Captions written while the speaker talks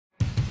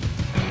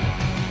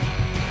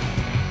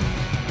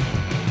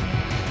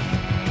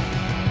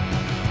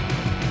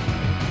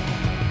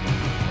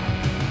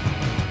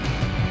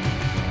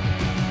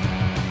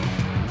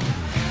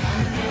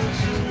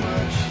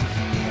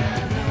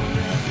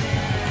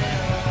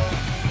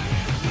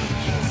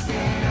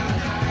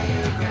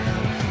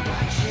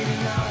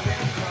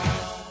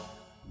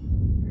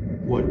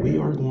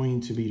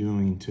to be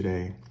doing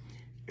today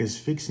is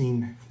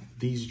fixing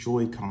these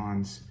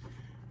Joy-Cons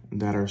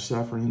that are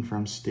suffering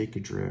from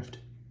stick drift.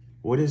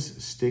 What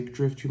is stick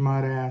drift, you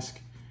might ask?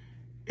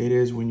 It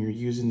is when you're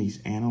using these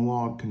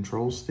analog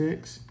control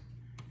sticks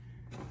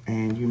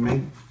and you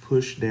may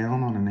push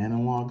down on an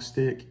analog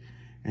stick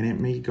and it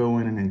may go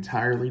in an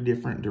entirely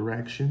different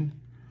direction,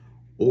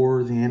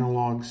 or the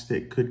analog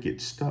stick could get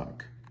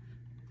stuck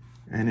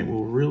and it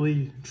will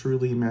really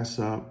truly mess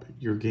up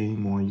your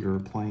game while you're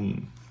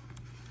playing.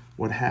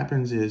 What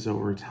happens is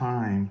over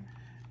time,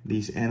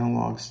 these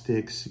analog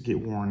sticks get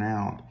worn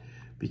out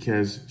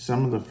because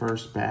some of the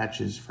first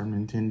batches from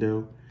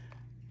Nintendo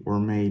were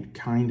made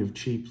kind of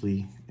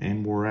cheaply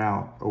and wore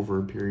out over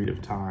a period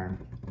of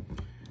time.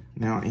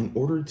 Now, in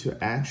order to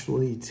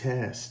actually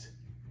test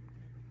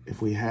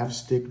if we have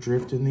stick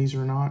drift in these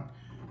or not,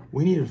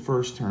 we need to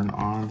first turn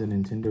on the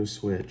Nintendo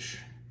Switch.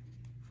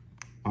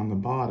 On the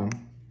bottom,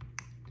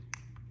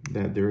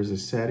 that there is a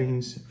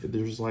settings,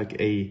 there's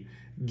like a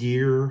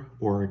gear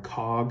or a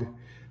cog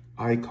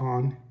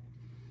icon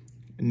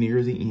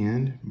near the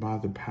end by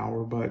the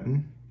power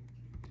button.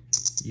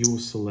 You will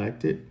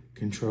select it,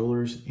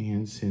 controllers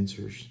and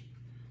sensors.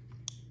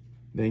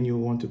 Then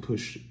you'll want to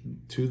push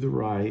to the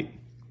right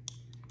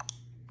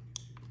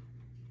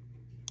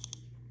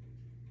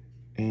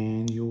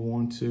and you'll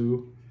want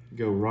to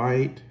go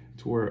right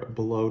to where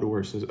below to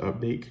where it says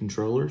update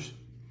controllers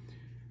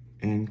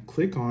and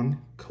click on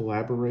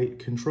collaborate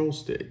control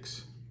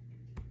sticks.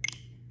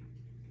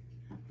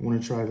 I want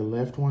to try the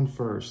left one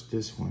first,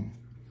 this one.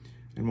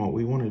 And what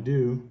we want to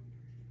do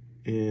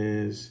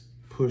is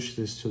push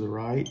this to the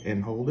right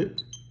and hold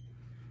it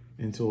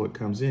until it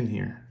comes in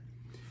here.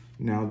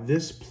 Now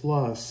this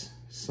plus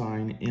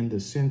sign in the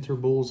center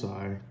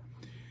bullseye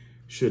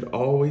should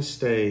always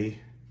stay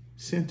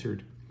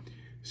centered.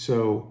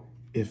 So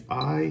if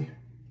I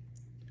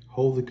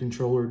hold the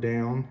controller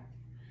down,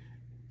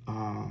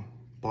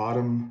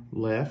 bottom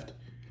left,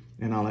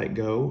 and I let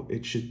go,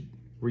 it should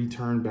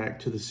return back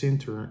to the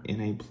center in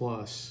a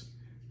plus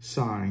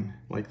sign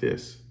like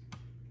this.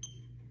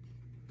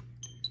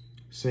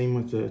 Same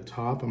with the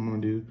top. I'm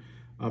going to do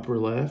upper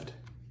left,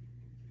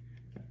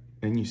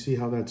 and you see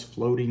how that's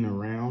floating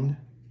around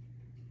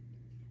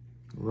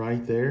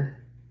right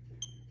there?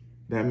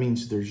 That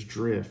means there's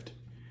drift,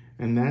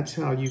 and that's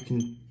how you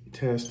can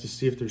test to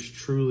see if there's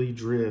truly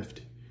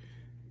drift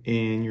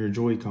in your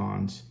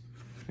Joy-Cons.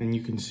 And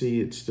you can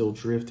see it's still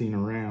drifting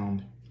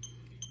around.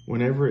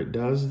 Whenever it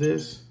does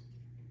this,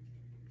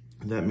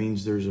 that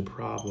means there's a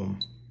problem.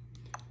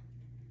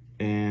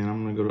 And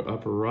I'm gonna go to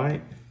upper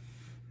right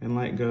and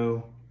let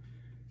go.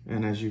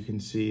 And as you can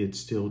see, it's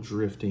still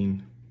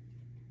drifting.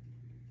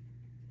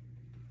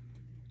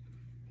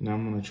 Now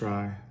I'm gonna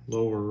try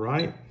lower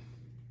right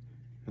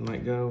and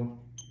let go.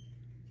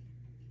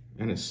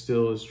 And it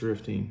still is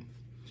drifting.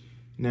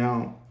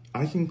 Now,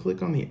 I can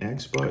click on the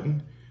X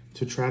button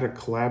to try to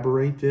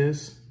collaborate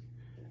this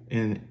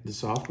in the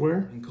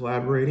software. In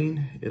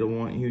collaborating, it'll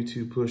want you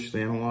to push the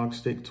analog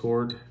stick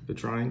toward the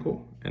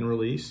triangle and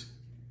release.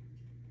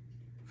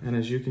 And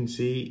as you can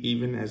see,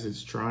 even as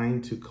it's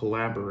trying to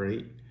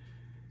collaborate,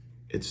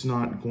 it's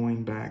not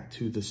going back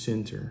to the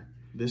center.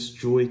 This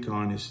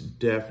Joy-Con is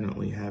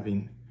definitely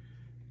having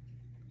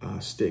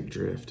stick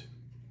drift.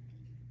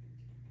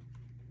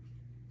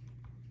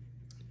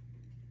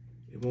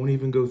 It won't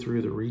even go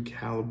through the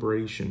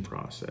recalibration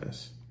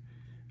process.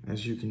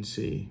 As you can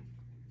see,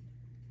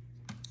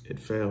 it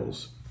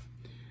fails.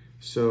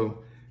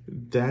 So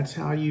that's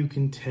how you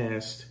can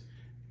test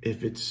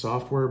if it's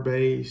software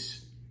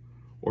based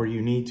or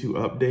you need to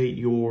update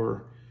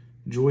your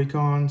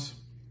Joy-Cons.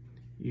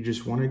 You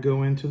just want to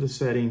go into the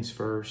settings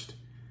first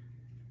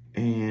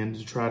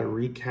and try to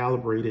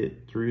recalibrate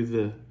it through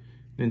the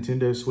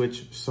Nintendo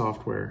Switch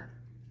software.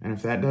 And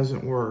if that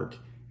doesn't work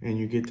and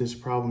you get this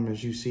problem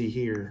as you see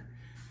here,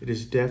 it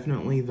is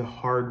definitely the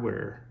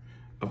hardware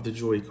of the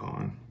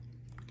Joy-Con.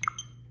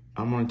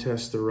 I'm going to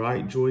test the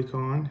right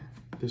Joy-Con,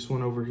 this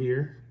one over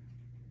here.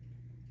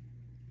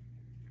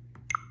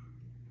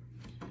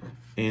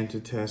 And to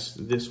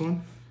test this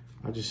one,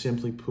 I just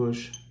simply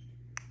push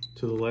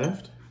to the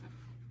left.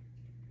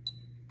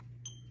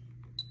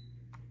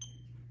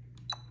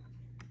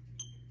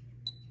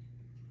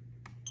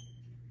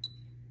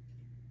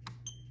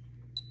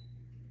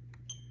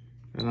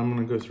 And I'm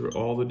going to go through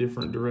all the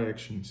different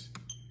directions.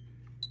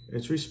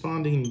 It's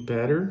responding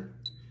better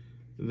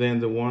than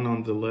the one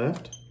on the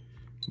left,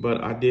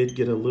 but I did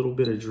get a little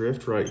bit of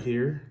drift right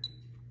here.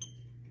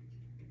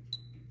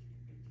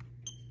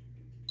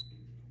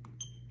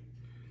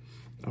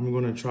 I'm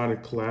going to try to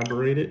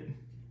collaborate it.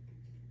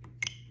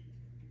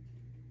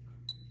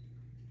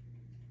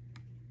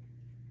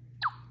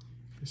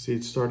 See,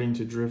 it's starting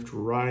to drift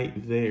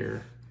right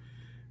there.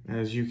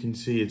 As you can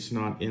see, it's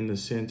not in the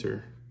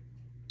center.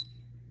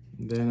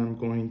 Then I'm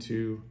going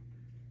to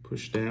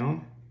push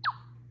down,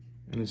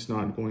 and it's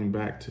not going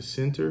back to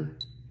center.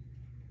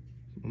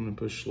 I'm going to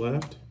push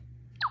left,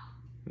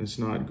 and it's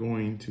not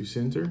going to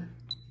center.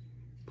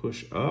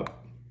 Push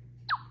up.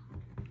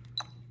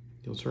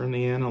 You'll turn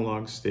the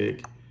analog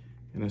stick,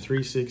 in a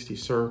 360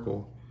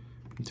 circle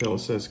until it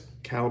says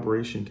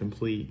calibration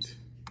complete.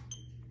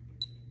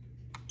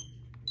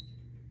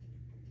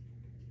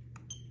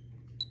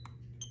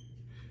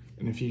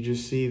 And if you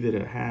just see that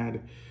it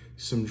had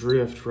some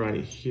drift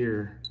right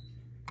here,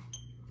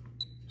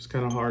 it's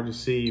kind of hard to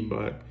see,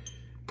 but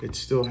it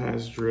still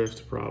has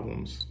drift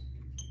problems.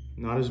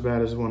 Not as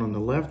bad as the one on the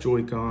left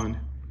Joy-Con,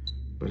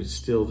 but it's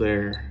still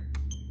there.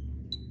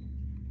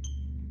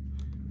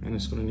 And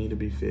it's gonna need to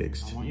be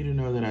fixed. I want you to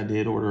know that I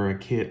did order a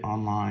kit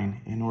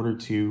online in order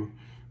to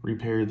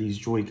repair these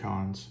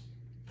Joy-Cons.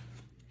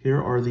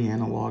 Here are the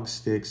analog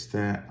sticks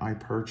that I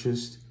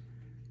purchased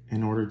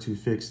in order to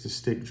fix the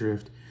stick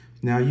drift.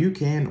 Now you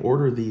can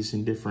order these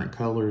in different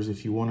colors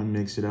if you want to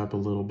mix it up a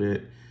little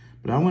bit,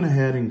 but I went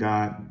ahead and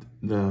got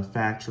the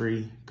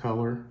factory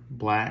color,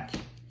 black.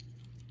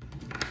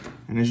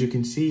 And as you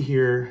can see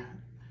here,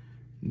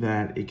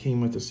 that it came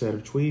with a set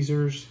of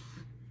tweezers,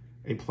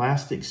 a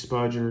plastic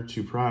spudger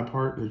to pry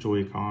apart the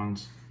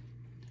Joy-Cons,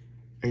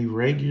 a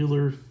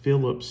regular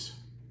Phillips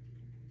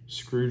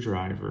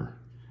screwdriver,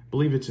 I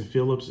believe it's a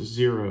Phillips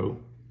 0,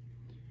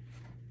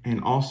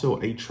 and also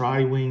a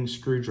tri-wing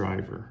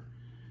screwdriver.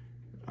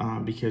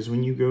 Because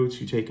when you go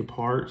to take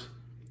apart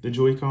the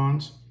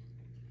Joy-Cons,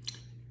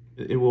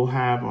 it will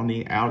have on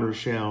the outer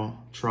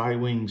shell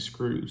tri-wing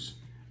screws.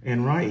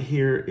 And right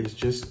here is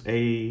just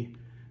a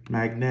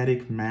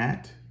magnetic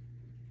mat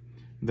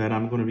that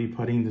I'm going to be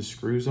putting the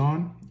screws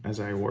on as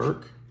I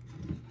work.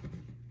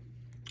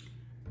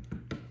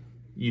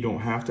 You don't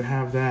have to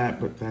have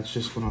that, but that's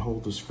just going to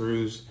hold the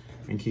screws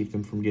and keep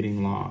them from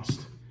getting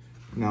lost.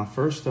 Now,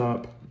 first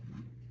up,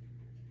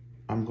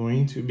 I'm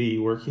going to be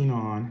working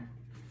on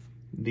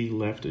the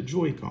left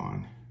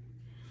Joy-Con.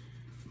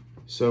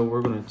 So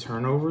we're going to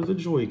turn over the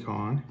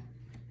Joy-Con,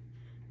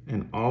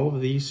 and all of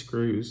these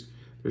screws,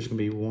 there's going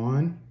to be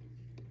 1,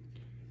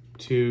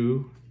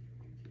 2,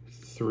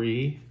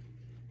 3,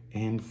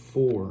 and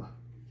 4.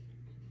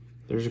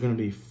 There's going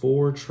to be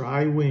 4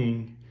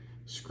 tri-wing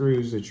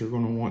screws that you're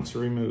going to want to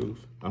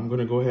remove. I'm going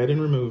to go ahead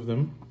and remove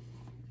them.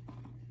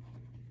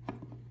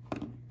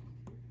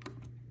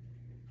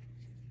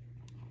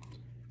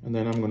 And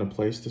then I'm going to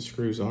place the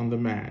screws on the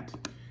mat.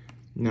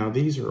 Now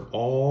these are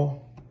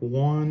all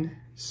one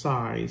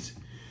size,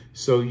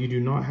 so you do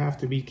not have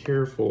to be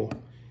careful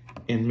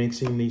in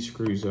mixing these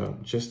screws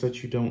up, just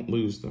that you don't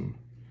lose them.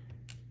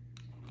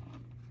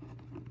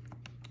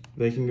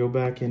 They can go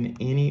back in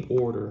any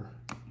order.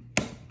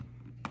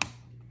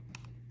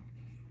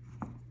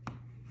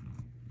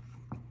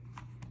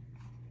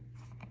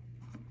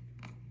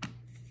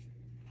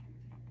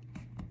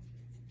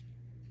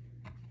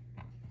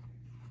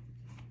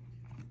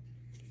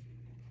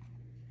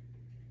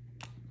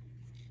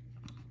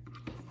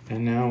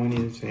 And now we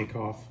need to take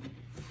off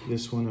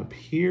this one up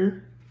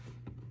here.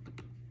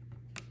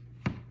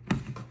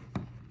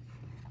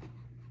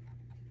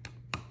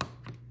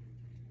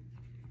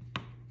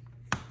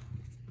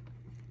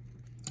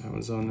 That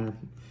was on there a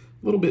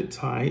little bit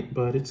tight,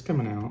 but it's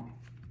coming out.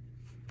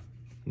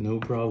 No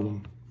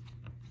problem.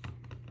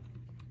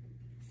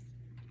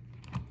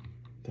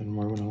 Then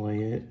we're gonna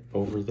lay it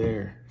over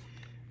there.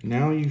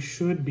 Now you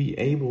should be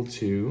able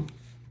to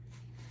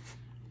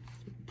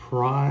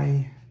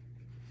pry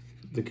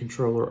the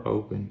controller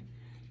open,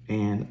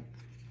 and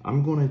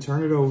I'm going to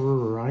turn it over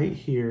right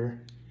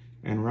here,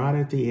 and right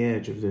at the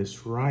edge of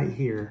this right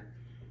here,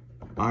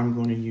 I'm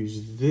going to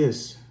use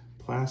this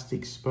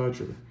plastic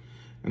spudger.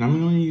 And I'm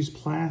going to use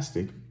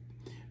plastic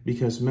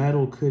because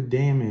metal could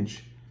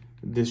damage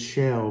this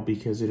shell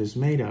because it is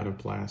made out of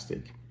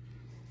plastic.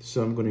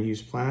 So I'm going to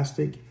use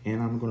plastic,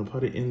 and I'm going to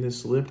put it in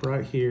this lip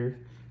right here,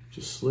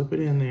 just slip it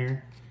in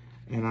there,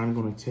 and I'm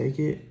going to take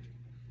it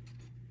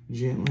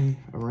gently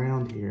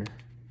around here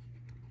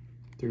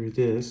through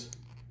this.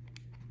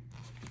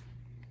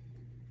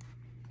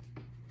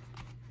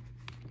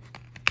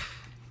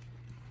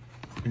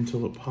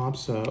 Until it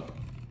pops up,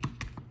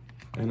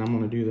 and I'm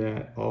going to do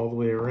that all the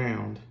way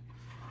around.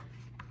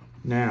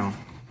 Now,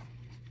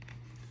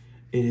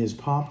 it has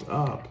popped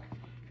up,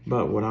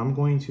 but what I'm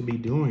going to be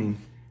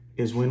doing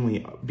is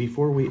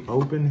before we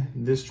open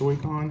this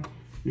Joy-Con,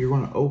 you're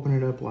going to open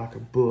it up like a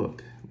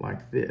book,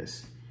 like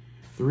this.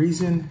 The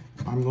reason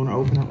I'm going to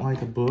open it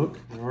like a book,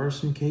 there are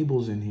some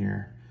cables in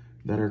here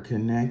that are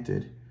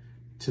connected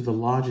to the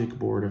logic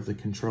board of the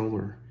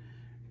controller,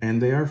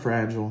 and they are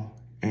fragile,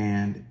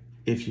 and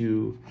if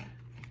you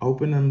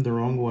open them the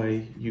wrong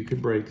way, you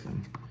could break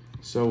them.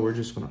 So we're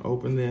just going to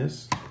open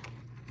this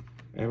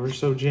ever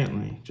so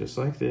gently, just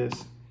like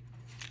this.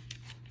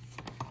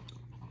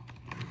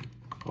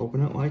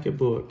 Open it like a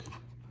book,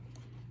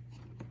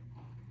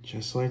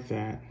 just like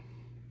that.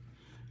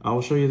 I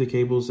will show you the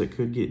cables that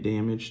could get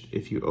damaged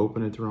if you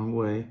open it the wrong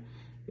way.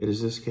 It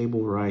is this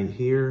cable right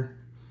here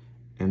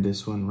and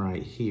this one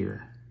right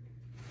here.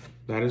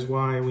 That is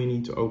why we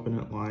need to open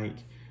it like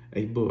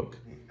a book.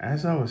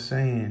 As I was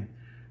saying,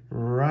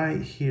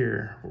 right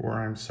here where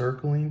I'm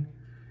circling,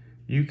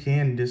 you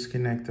can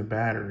disconnect the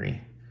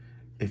battery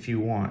if you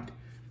want.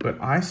 But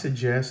I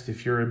suggest,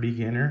 if you're a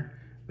beginner,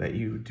 that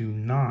you do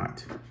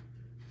not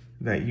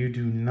that you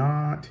do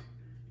not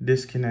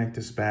disconnect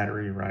this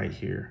battery right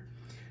here,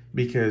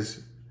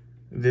 because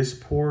this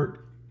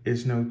port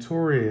is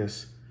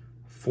notorious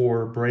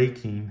for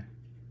breaking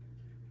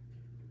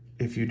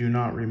if you do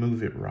not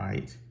remove it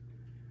right.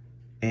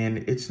 And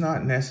it's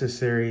not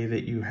necessary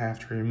that you have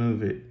to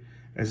remove it.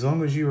 As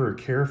long as you are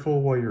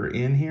careful while you're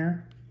in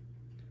here,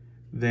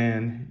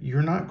 then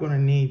you're not going to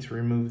need to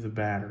remove the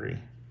battery.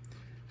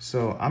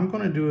 So I'm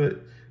going to do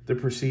the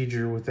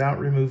procedure without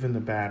removing the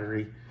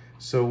battery,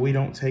 so we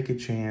don't take a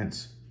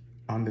chance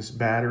on this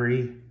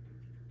battery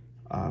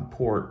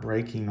port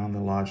breaking on the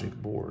logic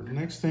board. The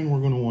next thing we're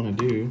going to want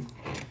to do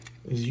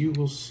is, you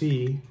will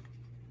see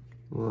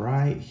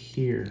right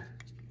here,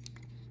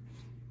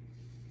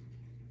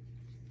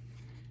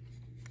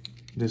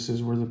 this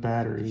is where the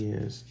battery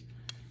is.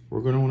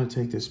 We're going to want to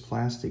take this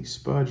plastic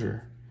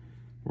spudger,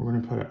 we're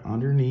going to put it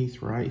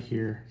underneath right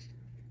here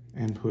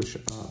and push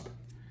up.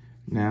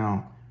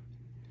 Now,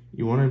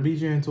 you want to be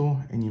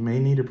gentle, and you may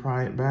need to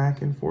pry it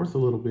back and forth a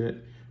little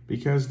bit,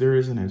 because there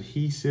is an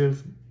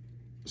adhesive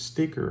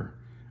sticker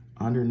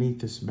underneath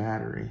this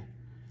battery.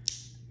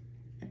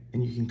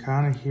 And you can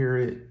kind of hear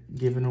it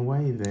giving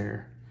away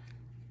there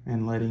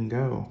and letting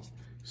go.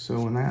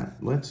 So when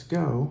that lets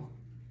go,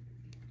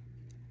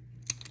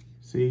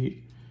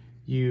 see,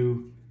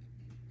 you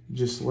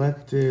just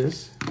let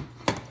this,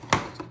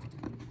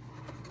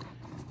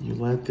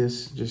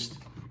 just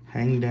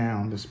hang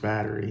down, this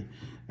battery,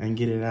 and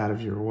get it out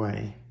of your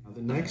way. Now,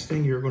 the next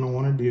thing you're going to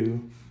want to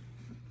do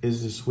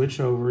is to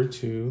switch over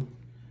to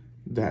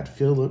that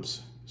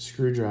Phillips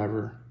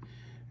screwdriver.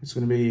 It's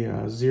going to be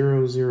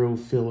 00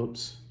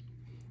 Phillips.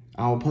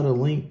 I'll put a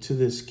link to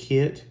this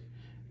kit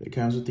that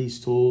comes with these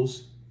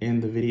tools in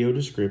the video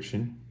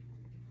description.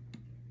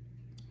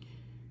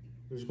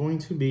 There's going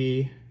to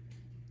be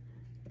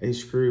a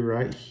screw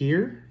right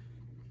here.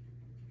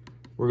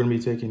 We're going to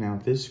be taking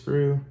out this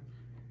screw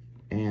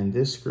and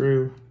this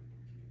screw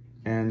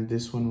and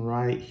this one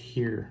right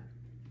here.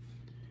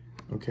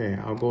 Okay,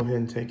 I'll go ahead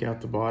and take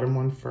out the bottom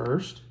one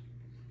first.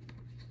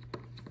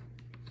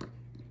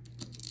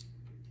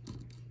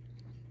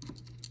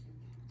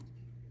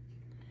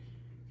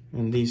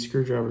 And these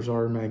screwdrivers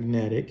are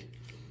magnetic.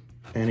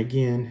 And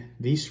again,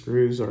 these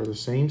screws are the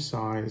same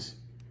size,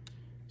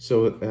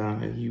 so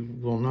you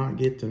will not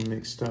get them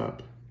mixed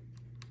up.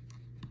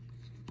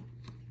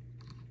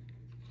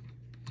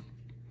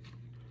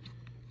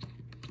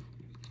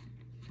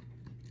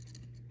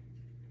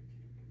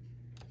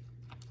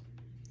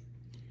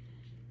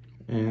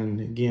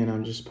 And again,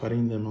 I'm just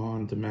putting them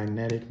on the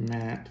magnetic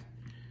mat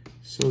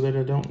so that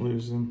I don't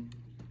lose them.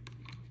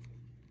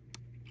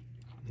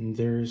 And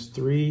there's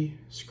 3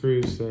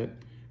 screws that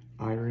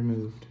I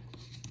removed.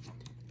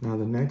 Now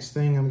the next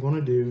thing I'm going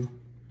to do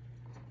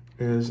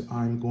is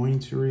I'm going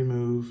to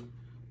remove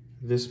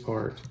this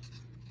part,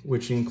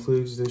 which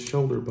includes this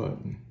shoulder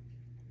button.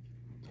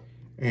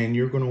 And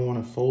you're going to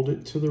want to fold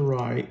it to the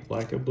right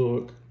like a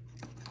book,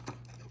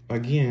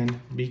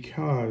 again,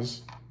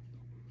 because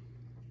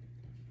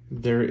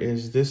there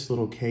is this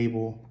little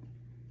cable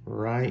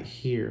right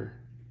here,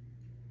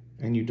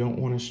 and you don't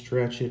want to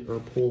stretch it or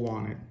pull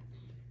on it.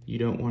 You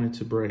don't want it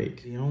to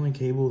break. The only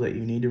cable that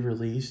you need to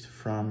release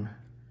from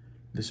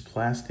this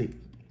plastic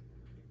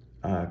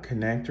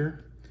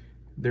connector,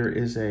 there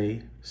is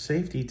a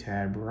safety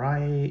tab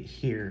right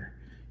here.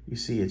 You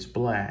see it's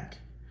black.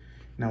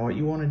 Now what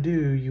you want to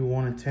do, you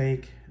want to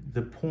take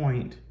the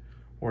point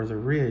or the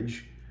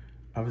ridge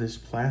of this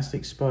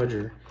plastic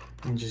spudger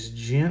and just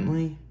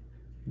gently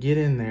get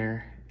in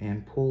there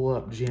and pull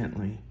up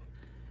gently.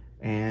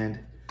 And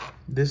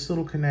this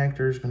little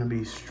connector is going to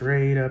be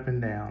straight up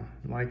and down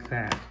like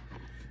that.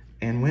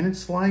 And when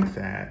it's like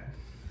that,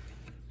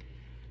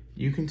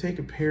 you can take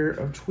a pair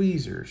of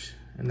tweezers,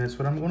 and that's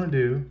what I'm going to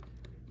do.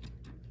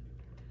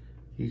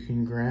 You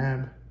can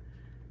grab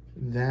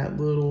that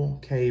little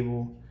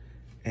cable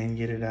and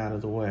get it out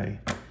of the way.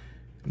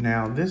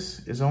 Now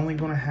this is only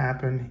going to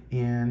happen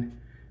in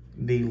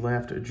the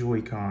left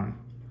Joy-Con,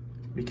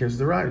 because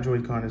the right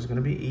Joy-Con is going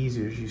to be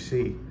easy, as you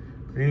see.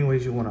 But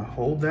anyways, you want to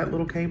hold that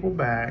little cable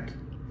back,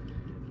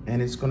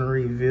 and it's going to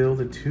reveal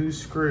the 2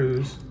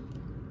 screws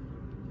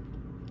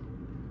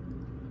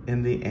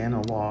in the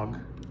analog.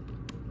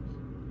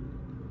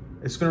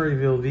 It's going to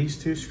reveal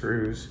these 2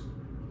 screws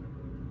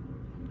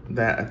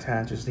that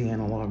attaches the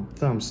analog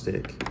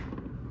thumbstick.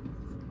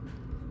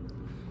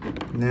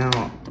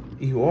 Now,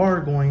 you are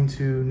going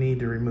to need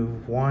to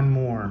remove one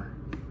more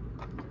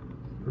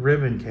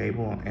ribbon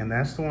cable, and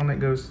that's the one that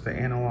goes to the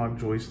analog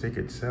joystick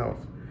itself.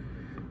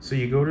 So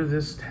you go to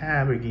this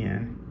tab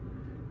again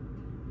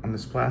on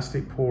this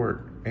plastic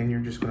port, and you're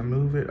just going to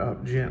move it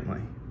up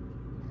gently.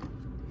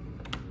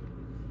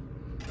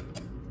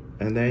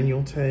 And then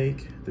you'll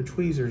take the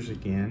tweezers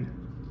again,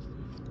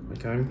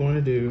 like I'm going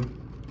to do,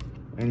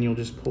 and you'll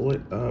just pull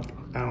it up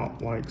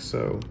out like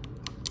so.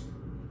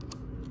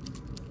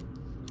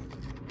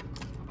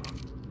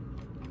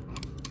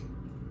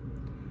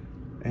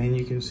 And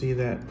you can see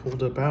that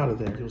pulled up out of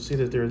there. You'll see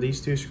that there are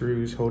these 2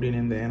 screws holding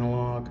in the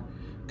analog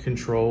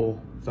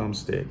control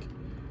thumbstick.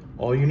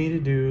 All you need to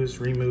do is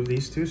remove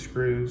these 2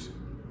 screws.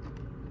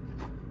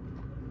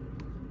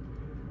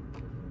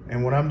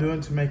 And what I'm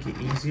doing to make it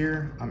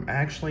easier,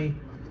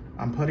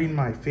 I'm putting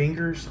my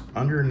fingers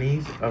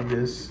underneath of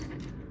this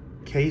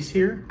case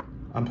here.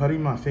 I'm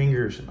putting my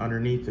fingers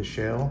underneath the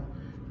shell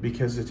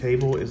because the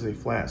table is a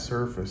flat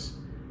surface,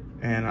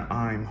 and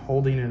I'm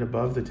holding it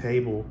above the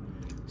table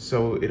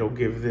so it'll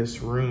give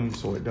this room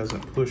so it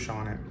doesn't push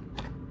on it.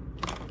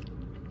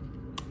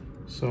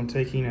 So I'm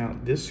taking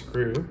out this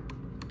screw,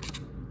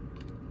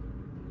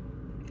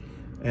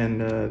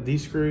 and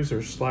these screws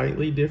are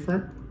slightly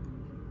different,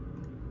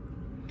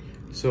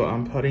 so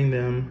I'm putting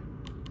them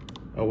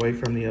away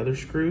from the other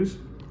screws.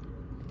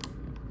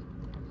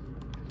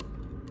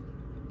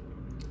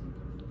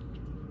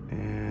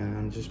 And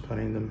I'm just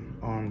putting them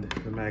on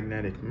the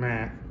magnetic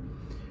mat.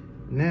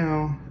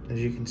 Now, as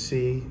you can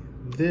see,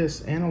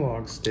 this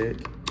analog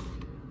stick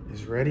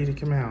is ready to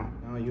come out.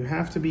 Now you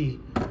have to be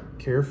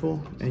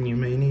careful, and you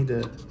may need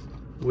to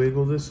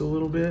wiggle this a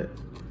little bit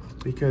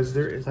because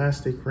there is a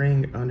plastic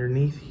ring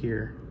underneath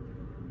here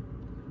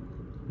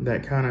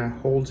that kind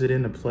of holds it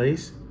into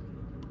place,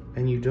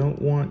 and you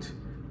don't want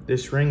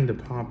this ring to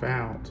pop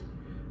out.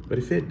 But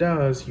if it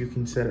does, you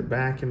can set it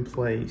back in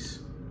place.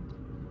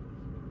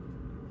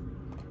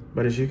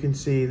 But as you can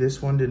see,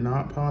 this one did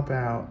not pop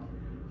out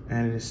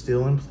and it is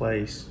still in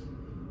place.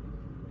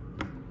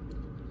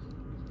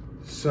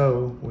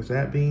 So with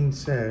that being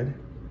said,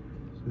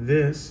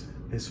 this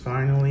is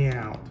finally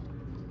out.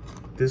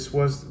 This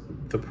was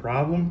the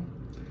problem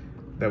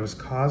that was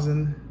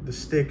causing the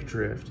stick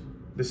drift.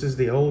 This is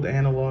the old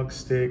analog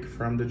stick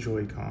from the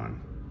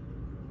Joy-Con.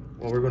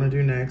 What we're going to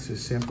do next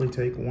is simply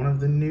take one of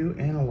the new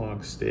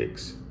analog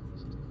sticks.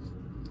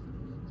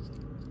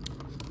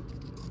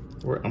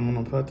 I'm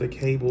going to put the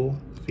cable,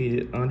 feed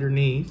it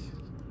underneath,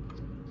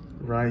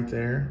 right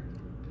there.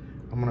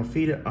 I'm going to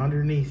feed it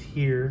underneath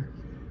here,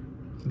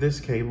 this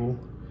cable,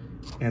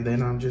 and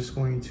then I'm just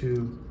going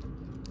to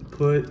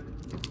put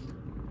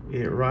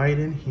it right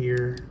in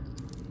here,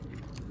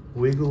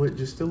 wiggle it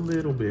just a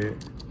little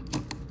bit.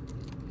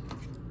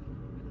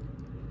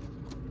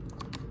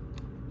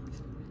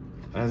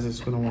 As it's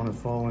going to want to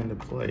fall into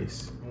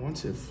place.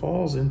 Once it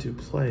falls into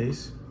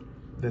place,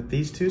 that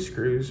these 2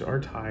 screws are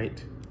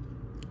tight,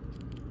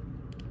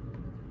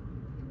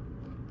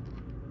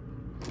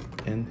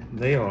 and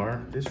they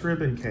are. This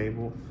ribbon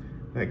cable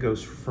that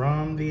goes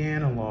from the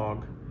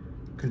analog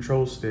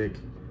control stick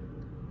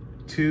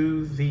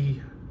to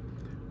the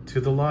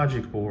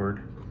logic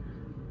board,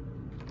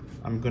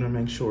 I'm going to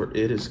make sure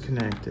it is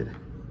connected.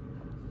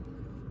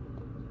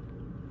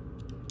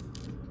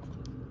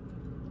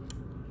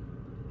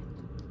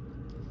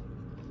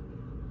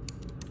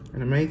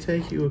 And it may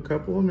take you a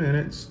couple of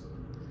minutes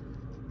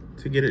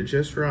to get it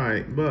just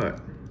right, but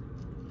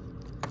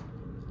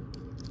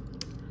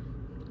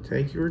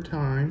take your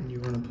time.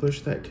 You're going to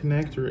push that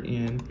connector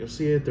in. You'll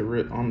see it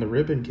on the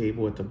ribbon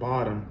cable at the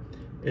bottom.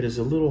 It is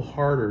a little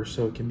harder,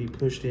 so it can be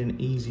pushed in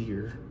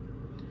easier.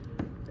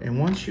 And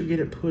once you get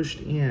it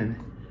pushed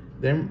in,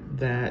 then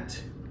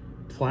that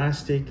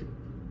plastic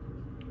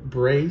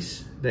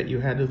brace that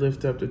you had to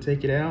lift up to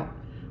take it out,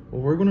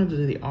 well, we're going to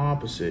do the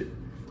opposite.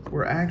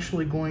 We're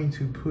actually going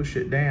to push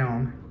it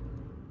down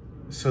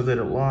so that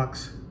it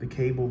locks the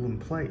cable in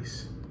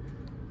place.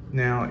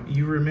 Now,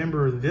 you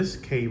remember this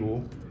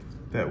cable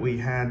that we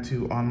had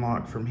to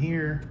unlock from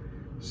here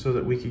so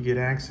that we could get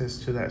access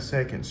to that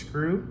second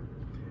screw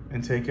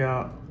and take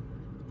out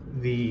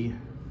the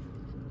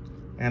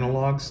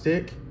analog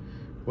stick?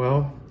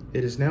 Well,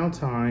 it is now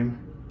time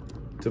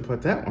to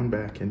put that one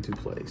back into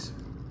place.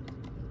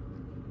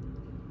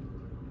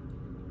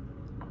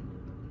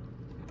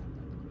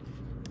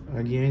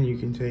 Again, you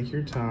can take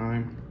your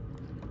time.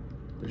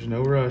 There's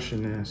no rush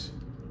in this.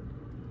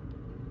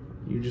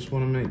 You just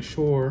want to make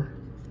sure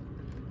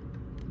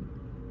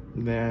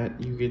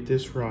that you get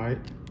this right.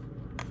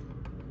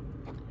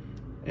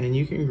 And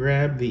you can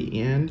grab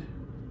the end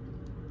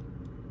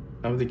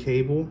of the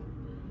cable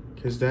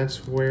because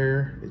that's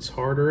where it's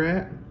harder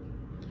at.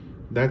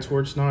 That's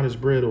where it's not as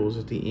brittle as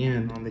at the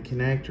end on the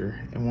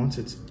connector. And once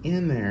it's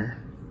in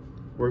there,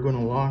 we're going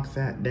to lock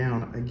that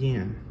down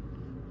again.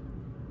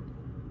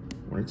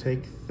 We're going to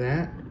take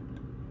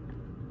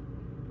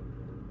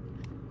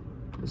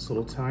this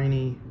little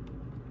tiny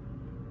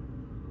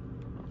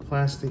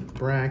plastic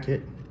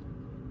bracket,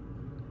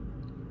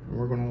 and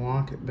we're going to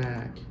lock it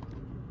back.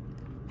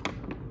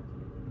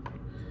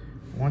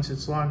 Once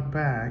it's locked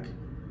back,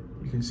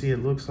 you can see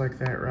it looks like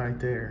that right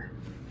there.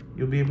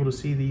 You'll be able to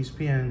see these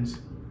pins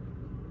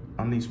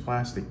on these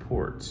plastic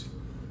ports.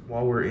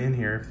 While we're in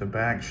here, if the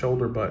back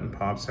shoulder button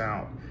pops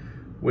out,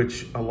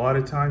 which a lot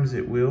of times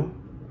it will,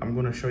 I'm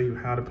going to show you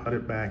how to put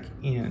it back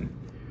in.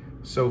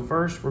 So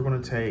first we're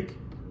going to take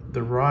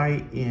the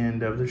right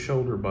end of the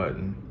shoulder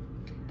button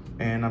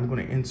and I'm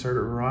going to insert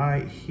it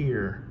right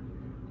here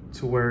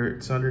to where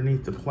it's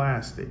underneath the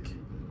plastic.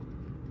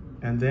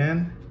 And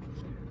then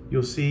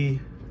you'll see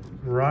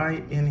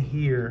right in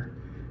here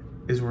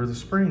is where the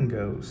spring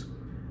goes.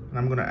 And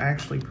I'm going to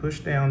actually push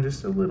down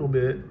just a little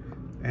bit,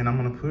 and I'm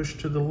going to push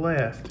to the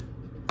left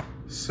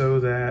so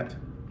that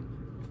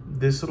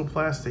this little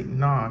plastic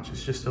notch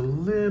is just a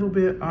little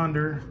bit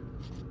under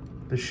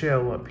the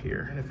shell up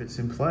here. And if it's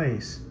in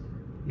place,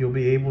 you'll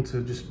be able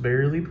to just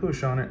barely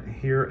push on it and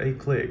hear a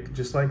click,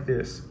 just like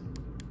this.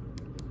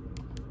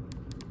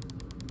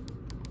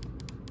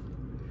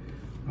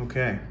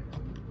 Okay,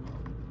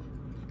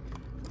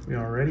 we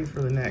are ready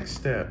for the next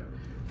step.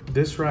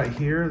 This right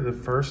here, the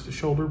first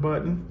shoulder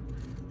button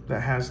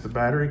that has the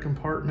battery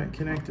compartment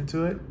connected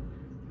to it,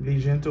 be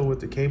gentle with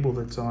the cable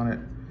that's on it.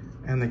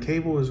 And the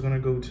cable is going to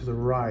go to the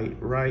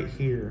right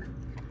here.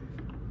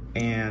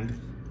 And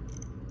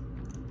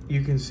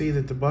you can see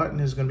that the button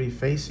is going to be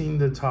facing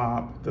the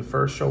top, the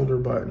first shoulder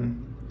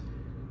button.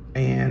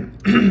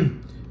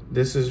 And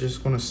this is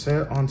just going to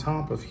set on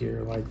top of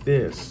here like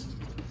this.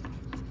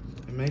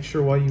 And make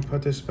sure while you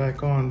put this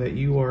back on that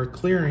you are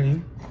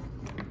clearing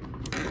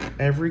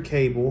every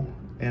cable,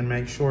 and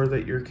make sure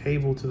that your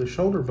cable to the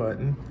shoulder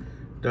button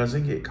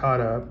doesn't get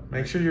caught up.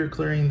 Make sure you're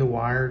clearing the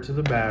wire to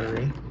the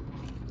battery.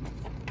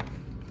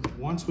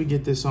 Once we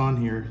get this on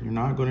here, you're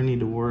not going to need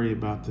to worry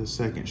about the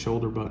second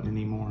shoulder button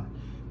anymore,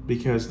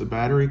 because the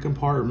battery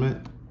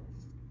compartment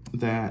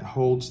that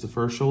holds the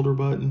first shoulder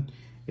button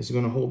is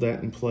going to hold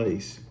that in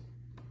place.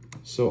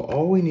 So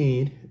all we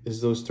need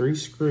is those 3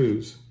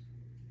 screws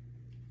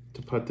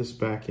to put this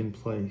back in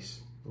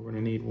place. We're going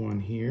to need one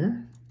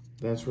here.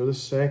 That's where the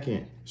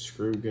second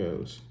screw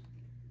goes.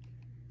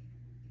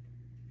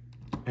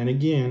 And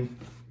again,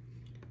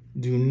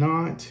 do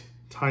not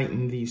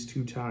tighten these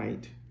too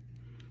tight.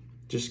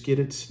 Just get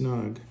it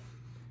snug.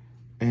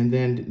 And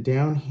then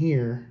down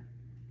here,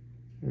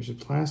 there's a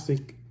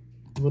plastic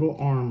little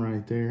arm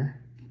right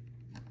there.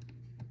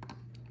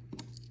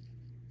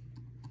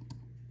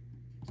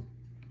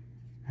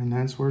 And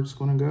that's where it's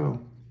going to go.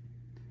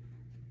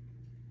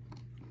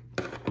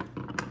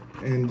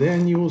 And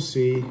then you will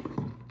see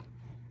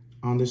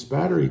on this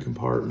battery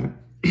compartment,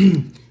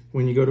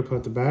 when you go to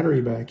put the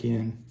battery back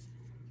in,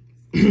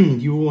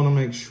 you will want to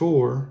make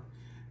sure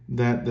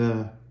that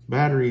the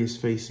battery is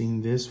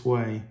facing this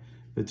way,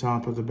 the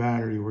top of the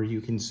battery, where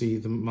you can see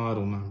the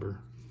model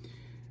number.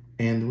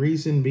 And the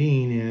reason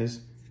being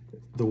is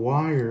the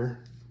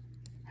wire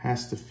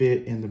has to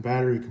fit in the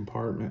battery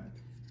compartment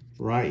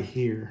right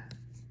here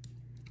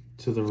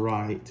to the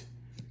right.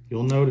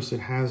 You'll notice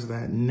it has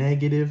that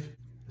negative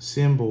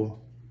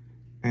symbol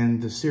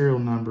and the serial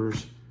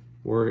numbers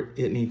where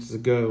it needs to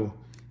go.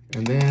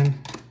 And then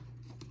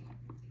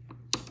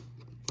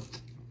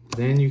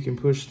you can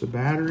push the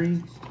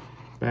battery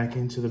back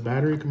into the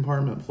battery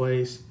compartment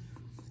place,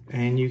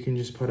 and you can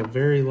just put a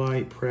very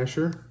light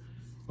pressure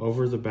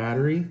over the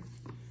battery.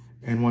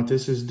 And what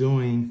this is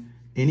doing,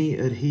 any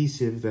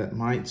adhesive that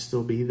might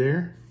still be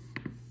there,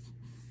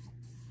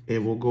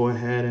 it will go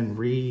ahead and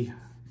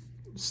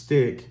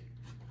re-stick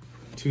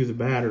to the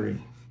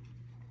battery.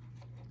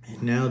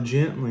 And now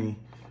gently,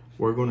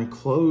 we're going to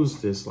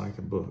close this like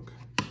a book.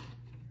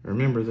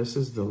 Remember, this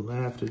is the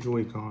left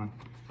Joy-Con.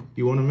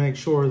 You want to make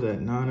sure that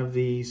none of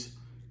these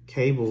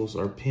cables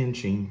are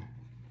pinching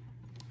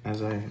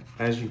as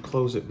you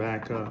close it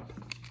back up.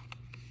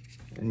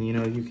 And you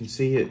know, you can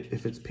see it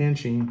if it's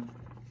pinching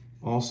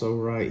also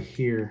right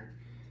here.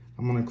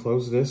 I'm going to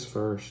close this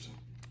first.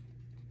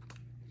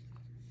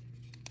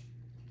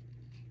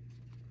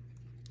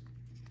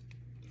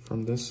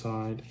 From this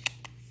side,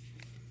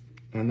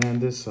 and then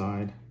this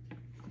side.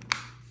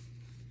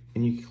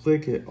 And you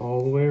click it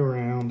all the way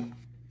around,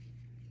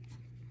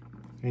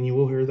 and you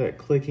will hear that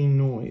clicking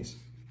noise.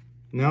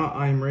 Now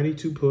I'm ready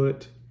to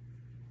put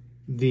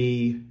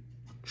the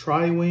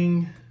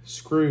tri-wing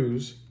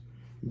screws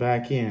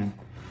back in.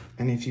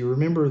 And if you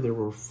remember, there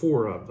were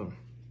 4 of them.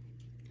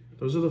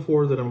 Those are the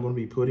 4 that I'm going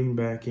to be putting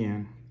back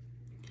in.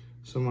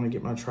 So I'm going to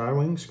get my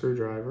tri-wing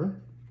screwdriver.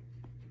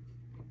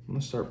 I'm going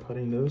to start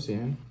putting those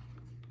in.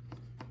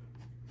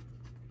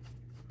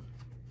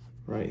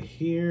 Right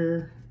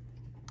here.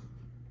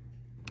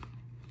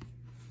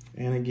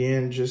 And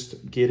again,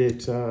 just get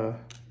it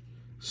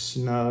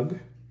snug.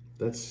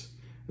 That's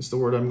the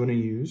word I'm going to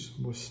use.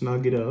 We'll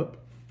snug it up.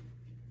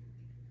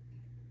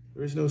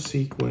 There is no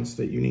sequence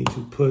that you need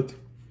to put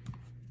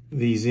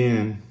these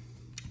in.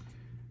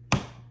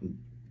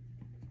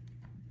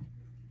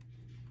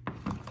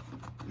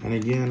 And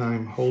again,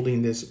 I'm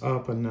holding this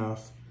up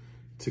enough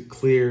to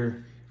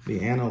clear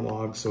the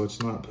analog so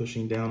it's not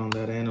pushing down on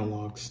that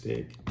analog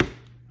stick.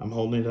 I'm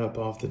holding it up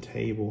off the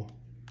table.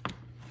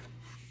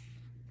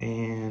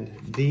 And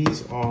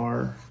these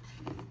are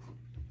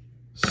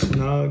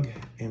snug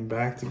and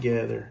back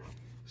together.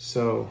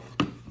 So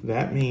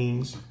that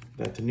means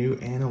that the new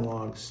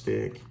analog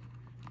stick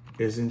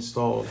is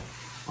installed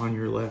on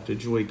your left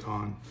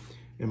Joy-Con.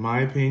 In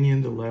my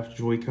opinion, the left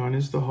Joy-Con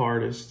is the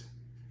hardest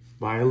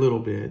by a little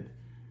bit,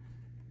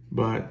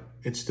 but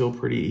it's still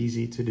pretty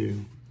easy to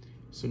do.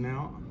 So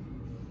now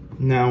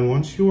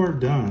once you are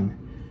done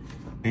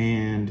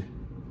and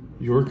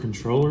your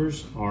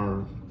controllers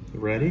are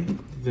ready,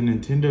 the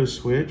Nintendo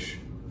Switch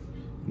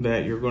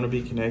that you're going to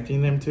be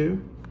connecting them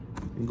to,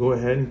 go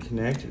ahead and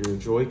connect your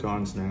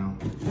Joy-Cons now.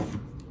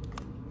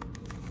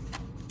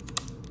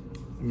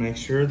 Make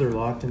sure they're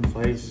locked in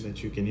place,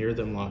 that you can hear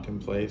them lock in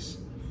place.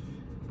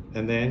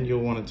 And then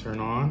you'll want to turn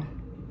on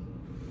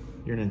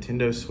your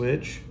Nintendo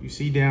Switch. You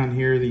see down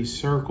here these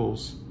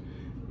circles.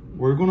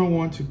 We're going to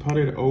want to put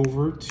it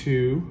over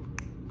to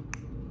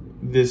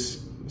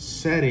this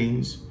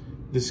settings,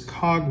 this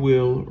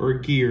cogwheel or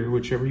gear,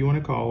 whichever you want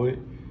to call it.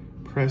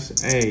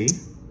 Press A.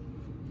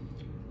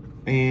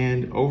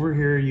 And over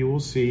here you will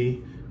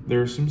see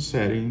there are some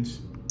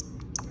settings.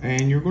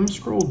 And you're going to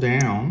scroll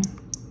down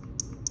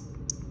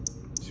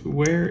to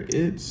where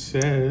it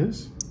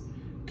says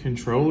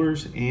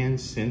controllers and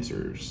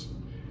sensors.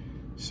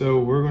 So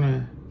we're going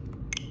to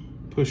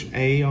push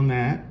A on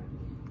that,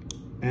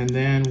 and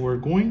then we're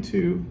going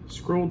to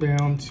scroll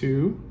down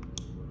to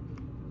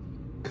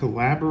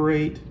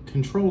collaborate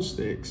control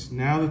sticks.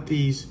 Now that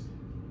these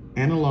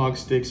analog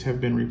sticks have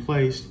been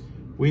replaced,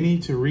 we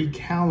need to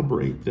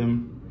recalibrate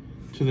them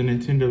to the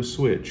Nintendo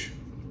Switch.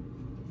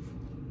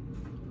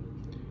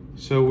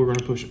 So we're going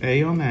to push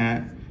A on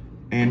that,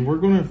 and we're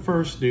going to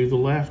first do the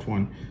left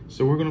one.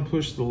 So we're going to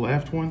push the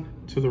left one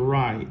to the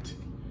right,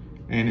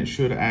 and it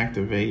should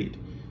activate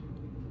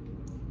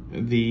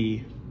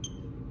the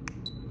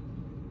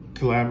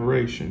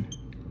collaboration.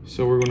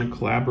 So we're going to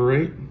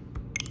collaborate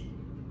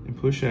and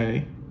push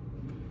A,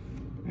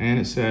 and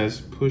it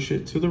says push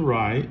it to the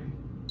right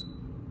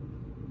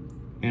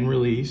and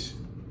release,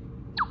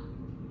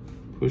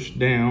 push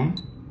down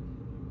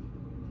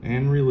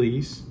and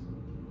release,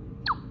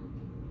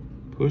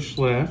 push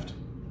left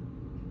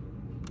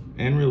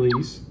and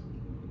release,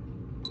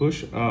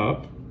 push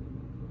up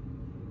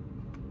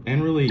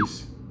and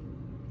release.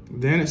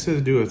 Then it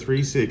says do a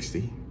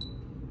 360.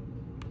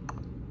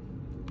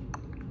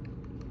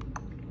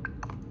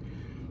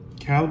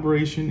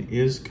 Calibration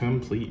is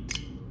complete.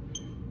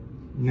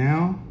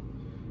 Now,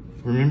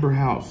 remember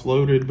how it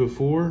floated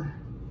before?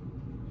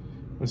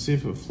 Let's see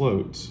if it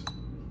floats.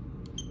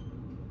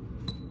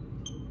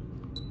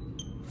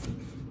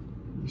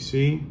 You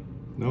see,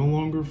 no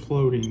longer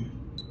floating.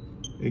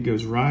 It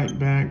goes right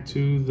back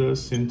to the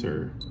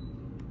center.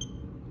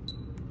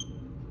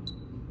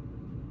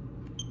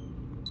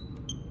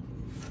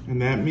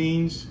 And that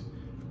means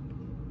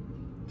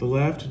the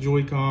left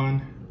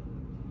Joy-Con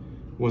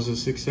was a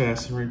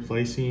success in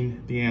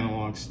replacing the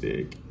analog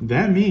stick.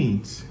 That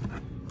means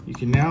you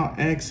can now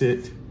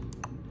exit,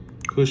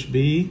 push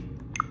B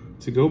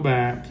to go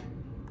back,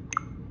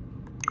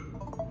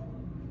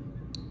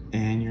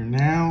 and you're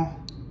now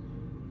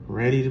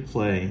ready to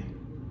play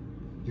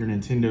your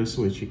Nintendo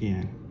Switch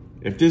again.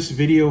 If this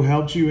video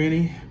helped you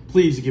any,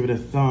 please give it a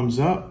thumbs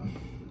up.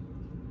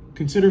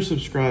 Consider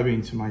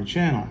subscribing to my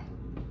channel.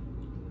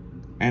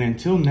 And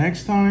until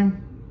next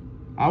time,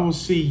 I will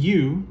see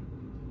you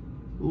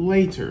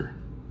later.